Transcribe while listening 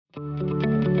Our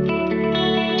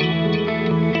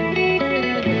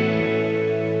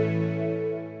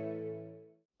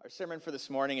sermon for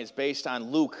this morning is based on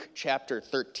Luke chapter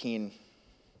 13.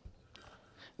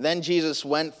 Then Jesus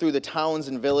went through the towns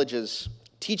and villages,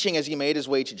 teaching as he made his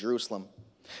way to Jerusalem.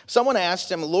 Someone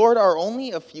asked him, "Lord, are only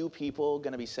a few people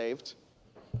going to be saved?"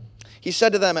 He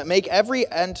said to them, "Make every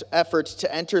effort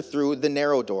to enter through the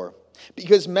narrow door,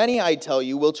 because many, I tell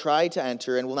you, will try to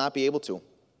enter and will not be able to.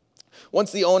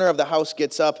 Once the owner of the house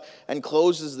gets up and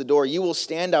closes the door, you will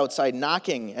stand outside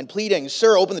knocking and pleading,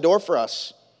 'Sir, open the door for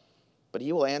us.' But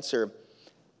he will answer,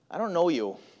 'I don't know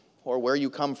you or where you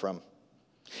come from.'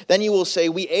 Then you will say,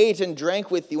 'We ate and drank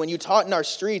with you, and you taught in our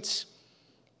streets.'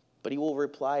 But he will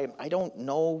reply, 'I don't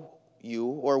know you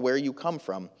or where you come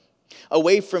from.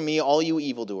 Away from me, all you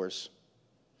evildoers.'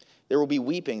 There will be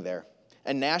weeping there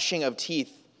and gnashing of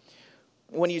teeth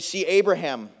when you see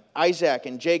Abraham, Isaac,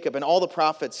 and Jacob, and all the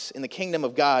prophets in the kingdom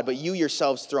of God, but you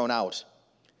yourselves thrown out.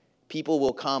 People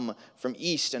will come from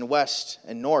east and west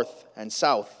and north and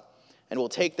south, and will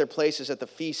take their places at the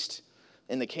feast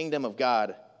in the kingdom of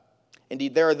God.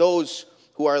 Indeed, there are those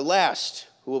who are last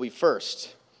who will be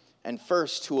first, and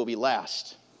first who will be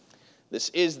last." This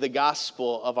is the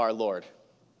gospel of our Lord.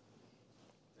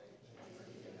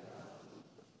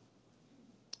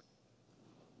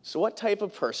 So what type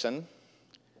of person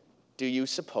do you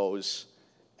suppose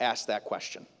asked that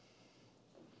question?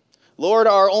 "Lord,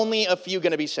 are only a few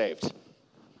going to be saved?"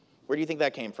 Where do you think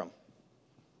that came from?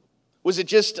 Was it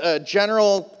just a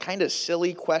general kind of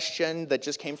silly question that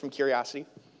just came from curiosity?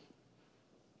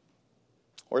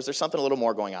 Or is there something a little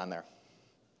more going on there?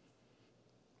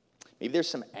 Maybe there's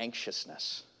some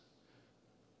anxiousness.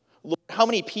 "Lord, how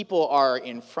many people are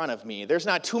in front of me? There's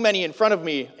not too many in front of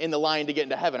me in the line to get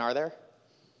into heaven, are there?"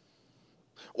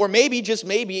 Or maybe, just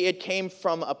maybe, it came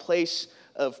from a place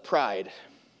of pride.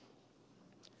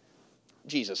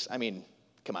 "Jesus, I mean,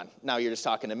 come on, now you're just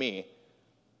talking to me.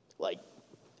 Like,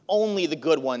 only the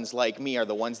good ones like me are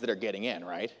the ones that are getting in,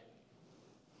 right?"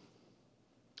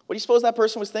 What do you suppose that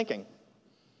person was thinking?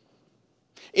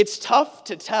 It's tough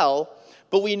to tell,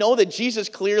 but we know that Jesus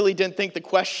clearly didn't think the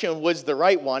question was the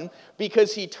right one,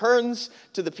 because he turns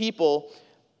to the people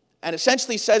and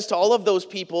essentially says to all of those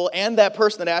people and that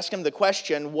person that asked him the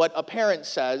question what a parent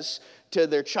says to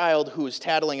their child who's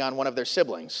tattling on one of their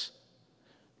siblings.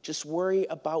 Just worry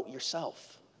about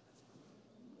yourself.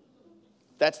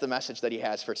 That's the message that he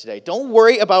has for today. Don't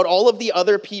worry about all of the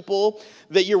other people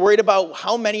that you're worried about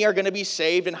how many are going to be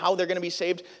saved and how they're going to be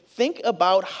saved. Think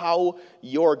about how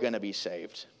you're going to be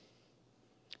saved.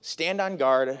 Stand on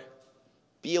guard,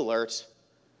 be alert,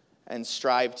 and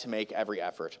strive to make every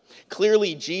effort.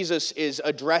 Clearly, Jesus is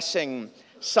addressing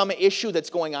some issue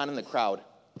that's going on in the crowd.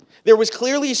 There was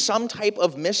clearly some type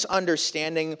of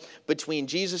misunderstanding between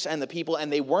Jesus and the people,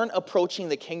 and they weren't approaching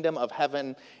the kingdom of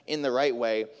heaven in the right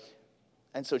way.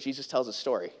 And so Jesus tells a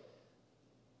story.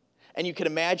 And you can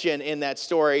imagine in that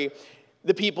story,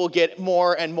 the people get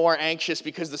more and more anxious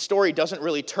because the story doesn't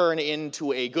really turn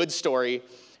into a good story.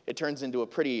 It turns into a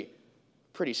pretty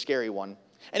scary one.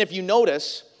 And if you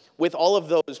notice, with all of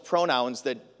those pronouns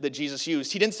that Jesus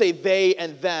used, he didn't say they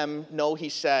and them. No, he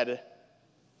said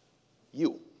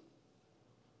you.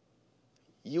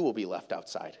 You will be left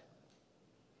outside.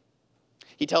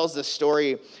 He tells the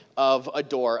story of a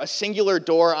door, a singular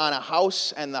door on a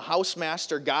house, and the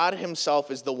housemaster, God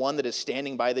himself, is the one that is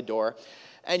standing by the door.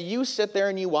 And you sit there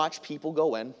and you watch people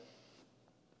go in.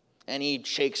 And he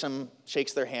shakes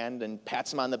their hand and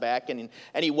pats them on the back, and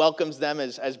he welcomes them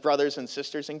as brothers and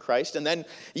sisters in Christ. And then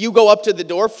you go up to the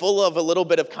door full of a little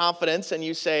bit of confidence, and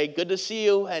you say, "Good to see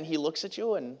you." And he looks at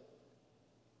you and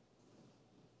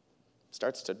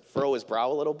starts to furrow his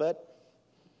brow a little bit.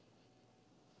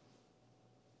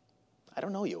 "I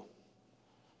don't know you."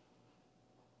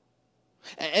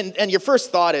 And your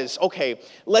first thought is, okay,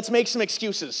 let's make some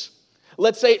excuses.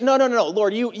 Let's say, no,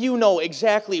 Lord, you know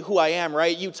exactly who I am,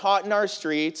 right? You taught in our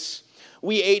streets.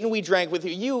 We ate and we drank with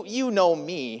you. You know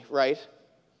me, right?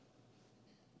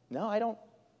 "No, I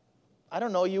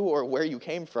don't know you or where you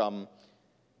came from.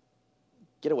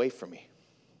 Get away from me."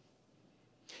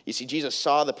 You see, Jesus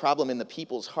saw the problem in the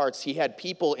people's hearts. He had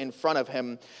people in front of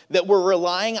him that were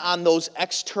relying on those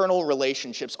external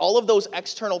relationships, all of those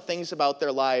external things about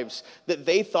their lives that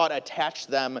they thought attached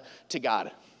them to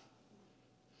God.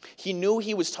 He knew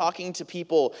he was talking to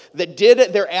people that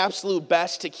did their absolute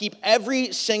best to keep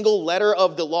every single letter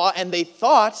of the law, and they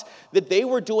thought that they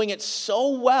were doing it so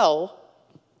well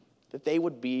that they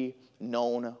would be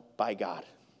known by God.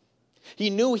 He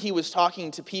knew he was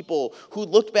talking to people who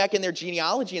looked back in their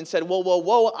genealogy and said, whoa, whoa,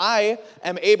 whoa, I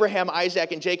am Abraham,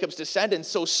 Isaac, and Jacob's descendants,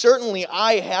 so certainly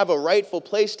I have a rightful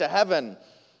place to heaven.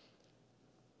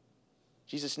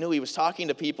 Jesus knew he was talking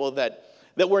to people that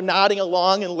were nodding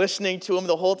along and listening to him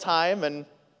the whole time and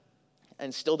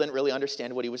still didn't really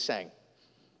understand what he was saying.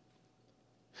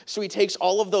 So he takes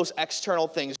all of those external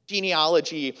things,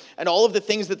 genealogy, and all of the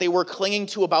things that they were clinging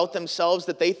to about themselves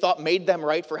that they thought made them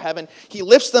right for heaven. He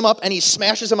lifts them up and he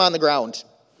smashes them on the ground.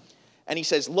 And he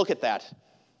says, look at that.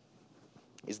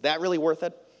 Is that really worth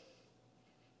it?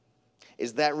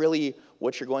 Is that really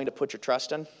what you're going to put your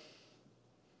trust in?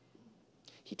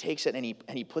 He takes it and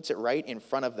he puts it right in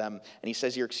front of them. And he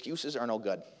says, your excuses are no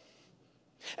good.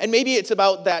 And maybe it's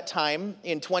about that time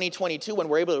in 2022 when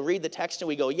we're able to read the text and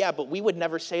we go, yeah, but we would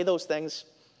never say those things.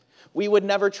 We would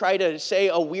never try to say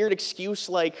a weird excuse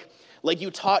like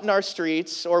you taught in our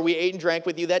streets or we ate and drank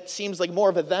with you. That seems like more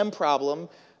of a them problem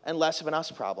and less of an us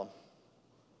problem.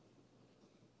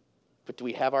 But do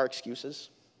we have our excuses?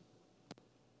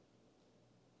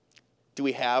 Do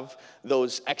we have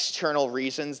those external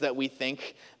reasons that we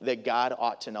think that God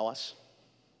ought to know us?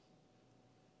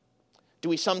 Do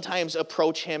we sometimes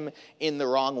approach him in the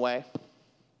wrong way?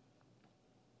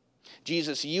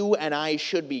 Jesus, you and I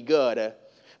should be good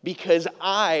because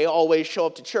I always show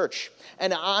up to church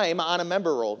and I'm on a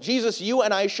member roll. Jesus, you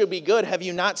and I should be good. Have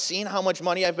you not seen how much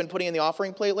money I've been putting in the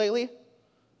offering plate lately?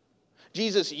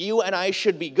 Jesus, you and I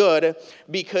should be good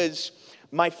because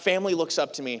my family looks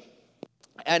up to me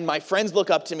and my friends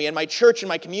look up to me and my church and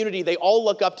my community, they all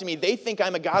look up to me. They think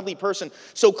I'm a godly person.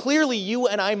 So clearly you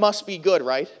and I must be good,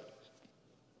 right?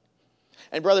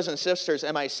 And brothers and sisters,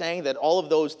 am I saying that all of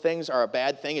those things are a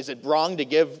bad thing? Is it wrong to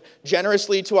give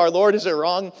generously to our Lord? Is it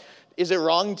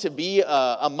wrong to be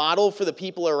a model for the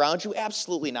people around you?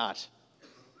 Absolutely not.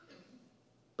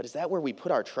 But is that where we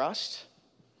put our trust?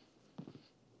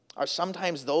 Are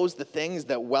sometimes those the things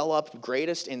that well up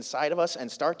greatest inside of us and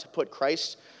start to put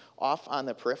Christ off on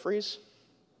the peripheries?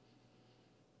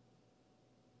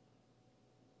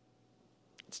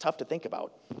 It's tough to think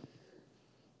about.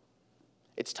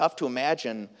 It's tough to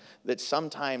imagine that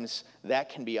sometimes that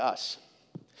can be us.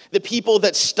 The people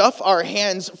that stuff our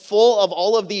hands full of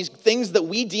all of these things that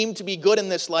we deem to be good in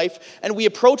this life, and we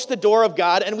approach the door of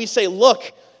God and we say,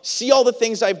 look, see all the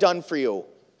things I've done for you.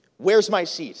 Where's my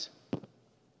seat?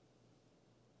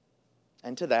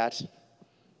 And to that,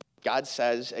 God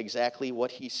says exactly what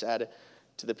he said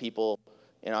to the people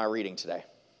in our reading today.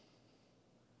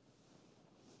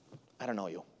 I don't know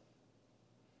you.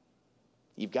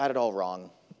 You've got it all wrong.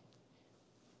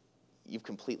 You've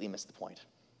completely missed the point.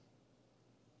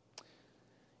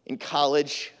 In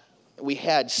college, we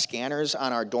had scanners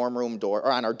on our dorm room door,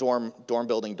 or on our dorm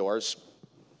building doors.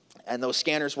 And those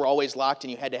scanners were always locked,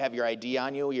 and you had to have your ID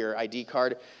on you, your ID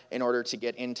card, in order to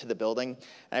get into the building.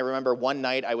 And I remember one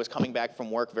night I was coming back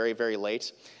from work very, very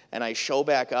late, and I show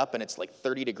back up, and it's like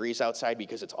 30 degrees outside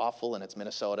because it's awful, and it's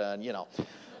Minnesota, and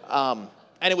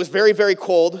and it was very, very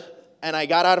cold. And I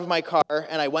got out of my car,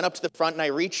 and I went up to the front, and I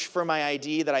reached for my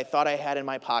ID that I thought I had in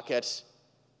my pocket.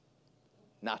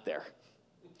 Not there.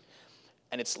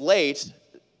 And it's late,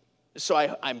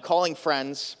 so I'm calling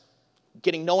friends,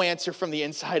 getting no answer from the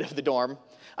inside of the dorm.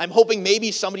 I'm hoping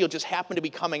maybe somebody will just happen to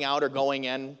be coming out or going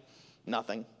in.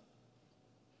 Nothing.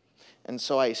 And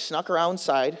so I snuck around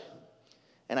side,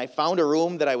 and I found a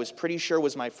room that I was pretty sure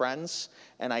was my friend's,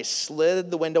 and I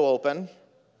slid the window open,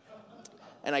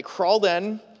 and I crawled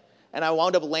in, and I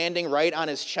wound up landing right on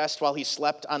his chest while he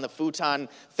slept on the futon.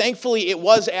 Thankfully, it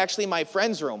was actually my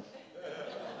friend's room.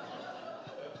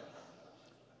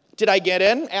 Did I get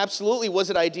in? Absolutely. Was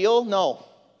it ideal? No.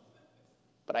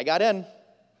 But I got in.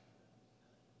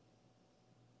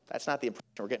 That's not the impression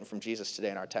we're getting from Jesus today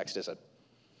in our text, is it?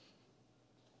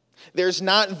 There's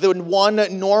not the one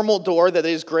normal door that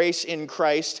is grace in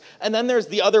Christ, and then there's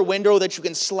the other window that you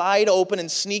can slide open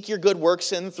and sneak your good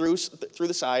works in through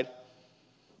the side.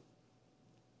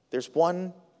 There's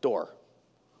one door,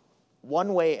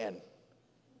 one way in.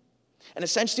 And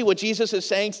essentially what Jesus is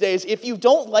saying today is if you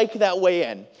don't like that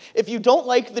way in, if you don't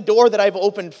like the door that I've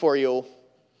opened for you,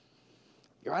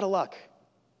 you're out of luck.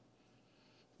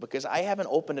 Because I haven't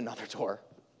opened another door.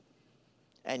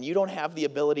 And you don't have the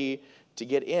ability to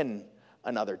get in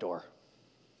another door.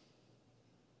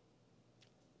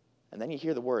 And then you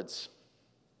hear the words.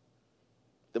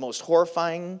 The most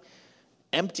horrifying,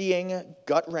 emptying,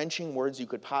 gut-wrenching words you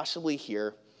could possibly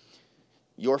hear.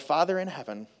 Your Father in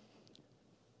heaven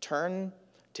turn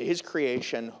to his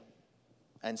creation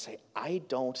and say, I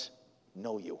don't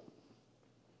know you.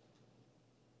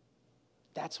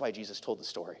 That's why Jesus told the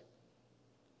story.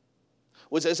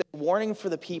 was as a warning for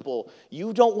the people.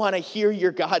 You don't want to hear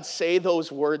your God say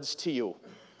those words to you.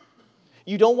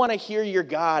 You don't want to hear your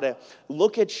God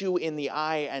look at you in the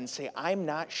eye and say, I'm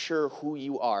not sure who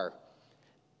you are.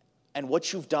 And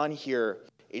what you've done here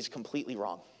is completely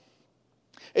wrong.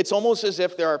 It's almost as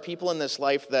if there are people in this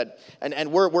life that,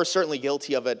 and we're certainly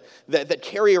guilty of it, that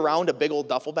carry around a big old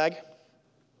duffel bag.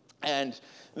 And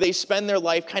they spend their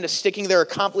life kind of sticking their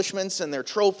accomplishments and their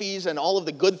trophies and all of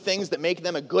the good things that make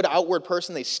them a good outward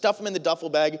person. They stuff them in the duffel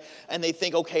bag, and they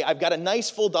think, okay, I've got a nice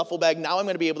full duffel bag. Now I'm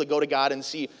going to be able to go to God and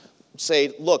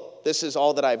say, look, this is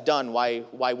all that I've done. Why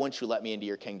wouldn't you let me into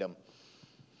your kingdom?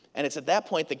 And it's at that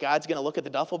point that God's going to look at the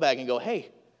duffel bag and go, hey,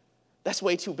 that's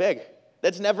way too big.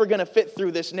 That's never going to fit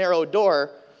through this narrow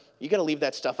door. You got to leave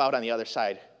that stuff out on the other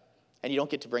side, and you don't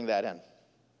get to bring that in.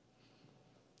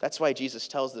 That's why Jesus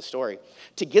tells the story.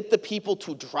 To get the people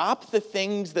to drop the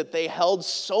things that they held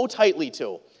so tightly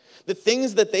to, the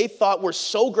things that they thought were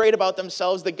so great about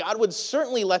themselves that God would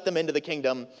certainly let them into the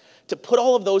kingdom, to put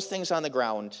all of those things on the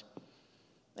ground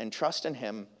and trust in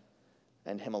Him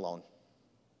and Him alone.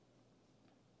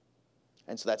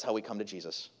 And so that's how we come to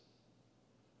Jesus.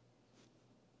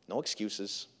 No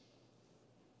excuses.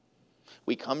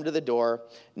 We come to the door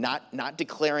not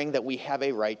declaring that we have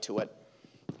a right to it.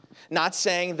 Not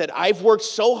saying that I've worked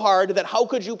so hard that how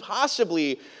could you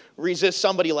possibly resist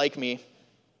somebody like me?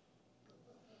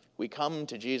 We come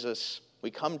to Jesus.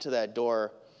 We come to that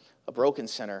door, a broken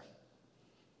sinner.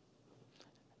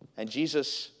 And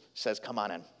Jesus says, come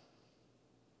on in.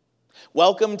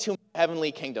 Welcome to my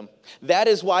heavenly kingdom. That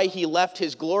is why He left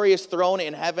His glorious throne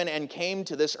in heaven and came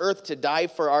to this earth to die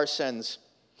for our sins.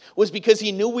 Was because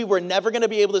He knew we were never going to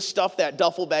be able to stuff that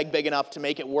duffel bag big enough to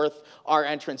make it worth our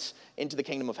entrance into the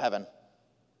kingdom of heaven.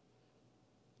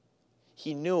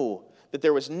 He knew that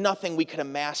there was nothing we could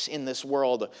amass in this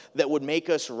world that would make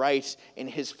us right in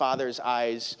His Father's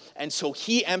eyes. And so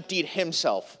He emptied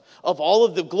Himself of all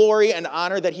of the glory and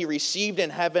honor that He received in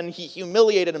heaven. He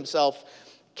humiliated Himself,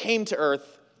 came to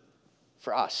earth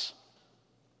for us.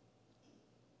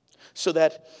 So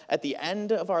that at the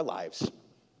end of our lives,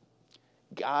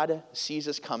 God sees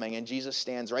us coming, and Jesus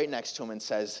stands right next to Him and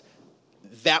says,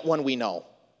 that one we know.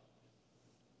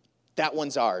 That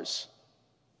one's ours.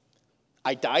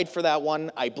 I died for that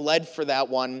one. I bled for that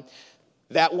one.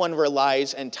 That one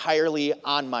relies entirely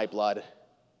on my blood.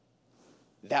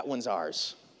 That one's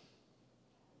ours.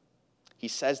 He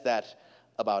says that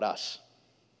about us.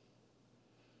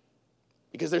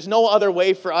 Because there's no other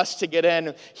way for us to get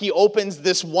in. He opens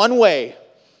this one way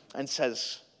and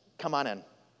says, come on in.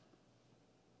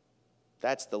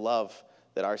 That's the love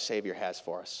that our Savior has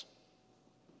for us.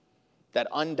 That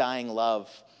undying love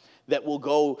that will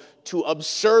go to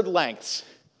absurd lengths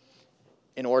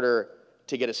in order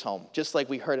to get us home. Just like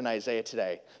we heard in Isaiah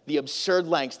today. The absurd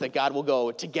lengths that God will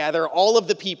go to gather all of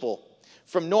the people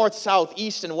from north, south,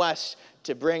 east, and west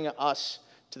to bring us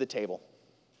to the table.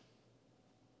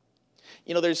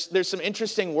 You know, there's some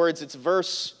interesting words. It's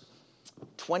verse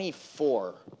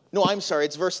 24. No, I'm sorry,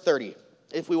 it's verse 30.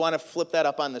 If we want to flip that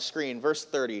up on the screen, verse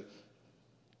 30.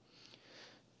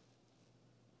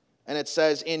 And it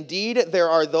says, indeed, there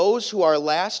are those who are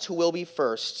last who will be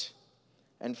first,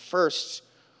 and first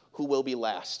who will be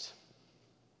last.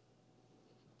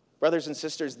 Brothers and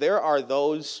sisters, there are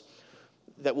those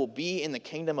that will be in the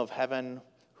kingdom of heaven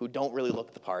who don't really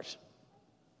look the part.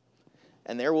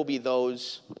 And there will be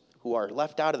those who are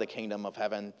left out of the kingdom of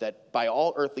heaven that by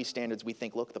all earthly standards we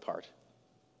think look the part.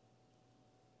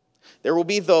 There will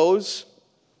be those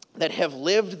that have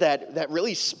lived that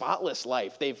really spotless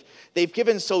life. They've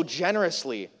given so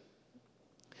generously.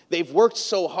 They've worked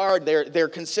so hard. They're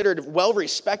considered well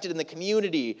respected in the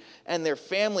community and their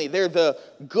family. They're the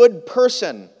good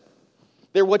person.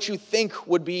 They're what you think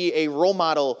would be a role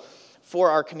model for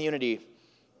our community.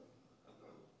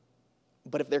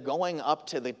 But if they're going up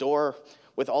to the door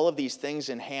with all of these things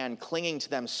in hand, clinging to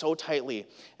them so tightly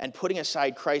and putting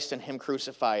aside Christ and Him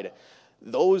crucified,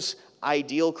 those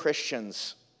ideal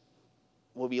Christians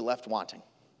will be left wanting.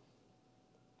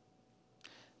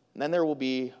 And then there will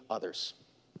be others.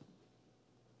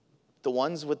 The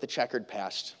ones with the checkered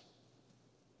past.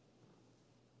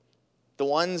 The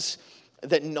ones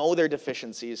that know their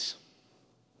deficiencies.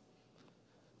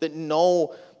 That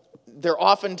know their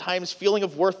oftentimes feeling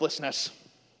of worthlessness.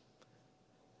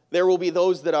 There will be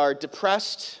those that are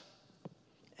depressed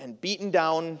and beaten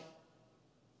down,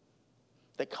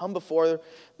 that come before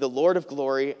the Lord of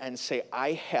glory and say,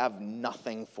 I have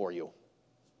nothing for you.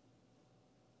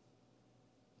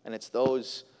 And it's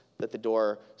those that the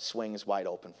door swings wide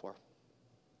open for.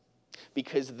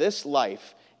 Because this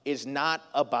life is not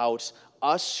about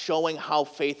us showing how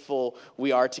faithful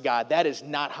we are to God. That is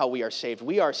not how we are saved.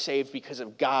 We are saved because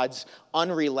of God's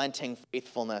unrelenting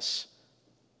faithfulness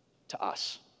to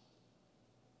us.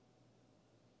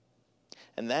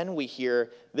 And then we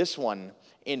hear this one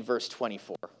in verse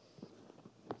 24.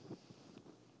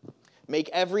 Make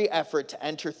every effort to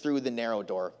enter through the narrow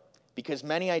door, because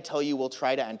many, I tell you, will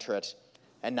try to enter it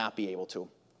and not be able to.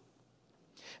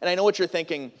 And I know what you're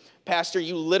thinking, Pastor,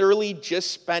 you literally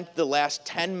just spent the last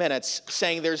 10 minutes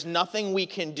saying there's nothing we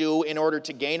can do in order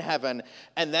to gain heaven,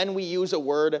 and then we use a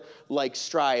word like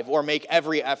strive or make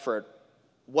every effort.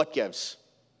 What gives?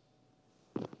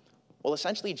 Well,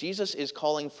 essentially, Jesus is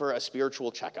calling for a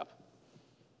spiritual checkup.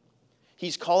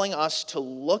 He's calling us to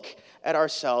look at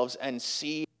ourselves and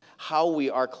see how we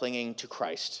are clinging to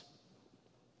Christ,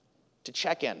 to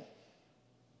check in.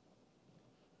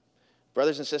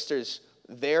 Brothers and sisters,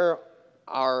 there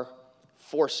are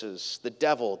forces, the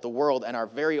devil, the world, and our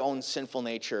very own sinful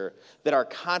nature that are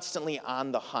constantly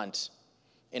on the hunt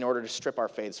in order to strip our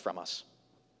faiths from us.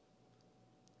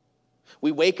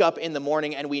 We wake up in the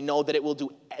morning and we know that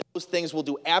those things will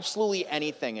do absolutely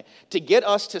anything to get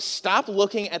us to stop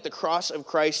looking at the cross of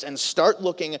Christ and start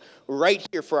looking right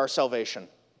here for our salvation.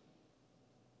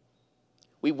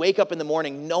 We wake up in the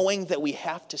morning knowing that we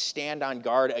have to stand on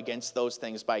guard against those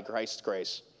things by Christ's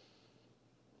grace.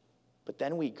 But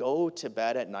then we go to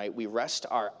bed at night, we rest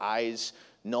our eyes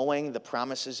knowing the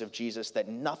promises of Jesus that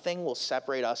nothing will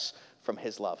separate us from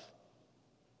his love.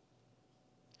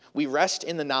 We rest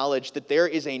in the knowledge that there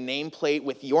is a nameplate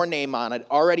with your name on it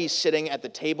already sitting at the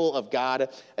table of God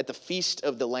at the feast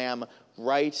of the Lamb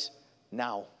right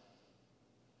now.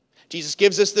 Jesus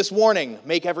gives us this warning,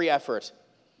 make every effort.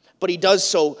 But he does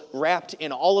so wrapped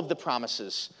in all of the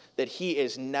promises that he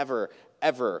is never,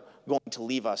 ever going to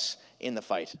leave us in the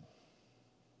fight.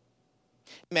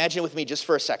 Imagine with me just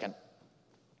for a second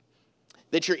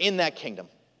that you're in that kingdom.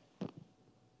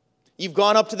 You've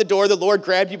gone up to the door, the Lord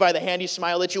grabbed you by the hand, he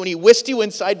smiled at you, and he whisked you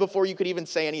inside before you could even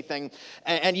say anything.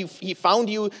 And he found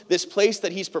you this place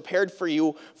that he's prepared for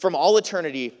you from all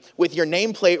eternity with your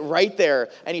nameplate right there.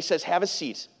 And he says, have a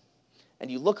seat. And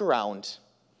you look around,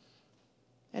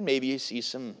 and maybe you see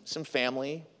some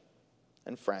family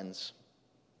and friends,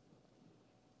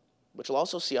 but you'll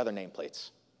also see other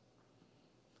nameplates.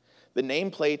 The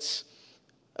nameplates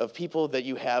of people that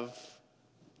you have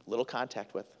little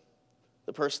contact with.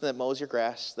 The person that mows your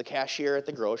grass, the cashier at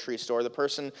the grocery store, the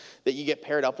person that you get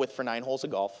paired up with for 9 holes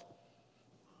of golf.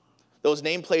 Those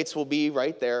nameplates will be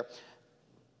right there,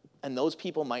 and those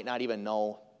people might not even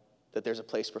know that there's a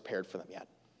place prepared for them yet.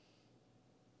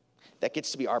 That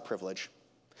gets to be our privilege.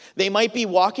 They might be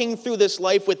walking through this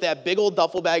life with that big old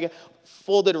duffel bag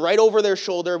folded right over their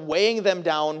shoulder, weighing them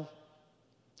down,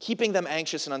 keeping them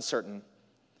anxious and uncertain.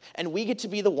 And we get to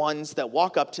be the ones that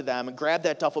walk up to them, grab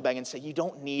that duffel bag and say, you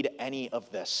don't need any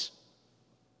of this.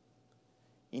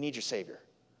 You need your Savior.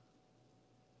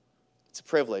 It's a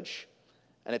privilege,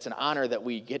 and it's an honor that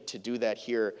we get to do that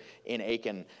here in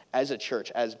Aiken as a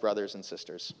church, as brothers and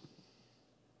sisters.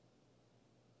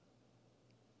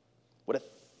 What a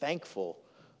thankful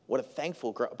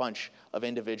bunch of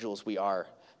individuals we are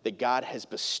that God has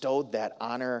bestowed that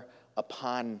honor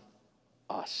upon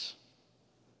us.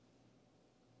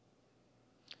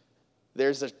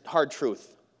 There's a hard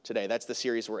truth today. That's the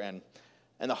series we're in.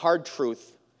 And the hard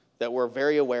truth that we're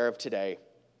very aware of today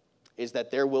is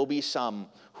that there will be some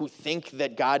who think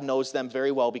that God knows them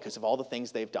very well because of all the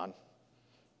things they've done.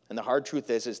 And the hard truth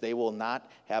is they will not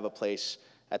have a place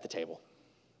at the table.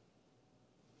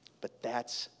 But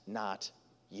that's not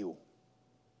you.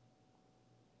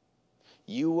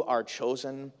 You are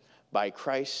chosen by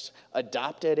Christ,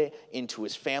 adopted into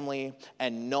his family,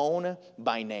 and known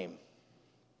by name.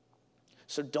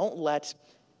 So don't let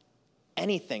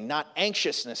anything, not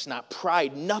anxiousness, not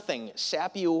pride, nothing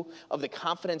sap you of the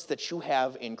confidence that you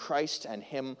have in Christ and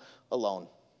him alone.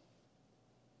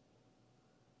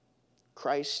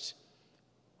 Christ,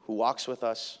 who walks with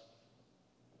us,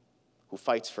 who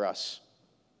fights for us,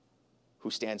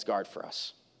 who stands guard for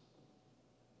us.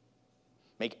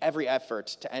 Make every effort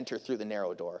to enter through the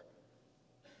narrow door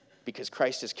because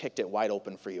Christ has kicked it wide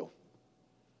open for you.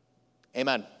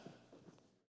 Amen.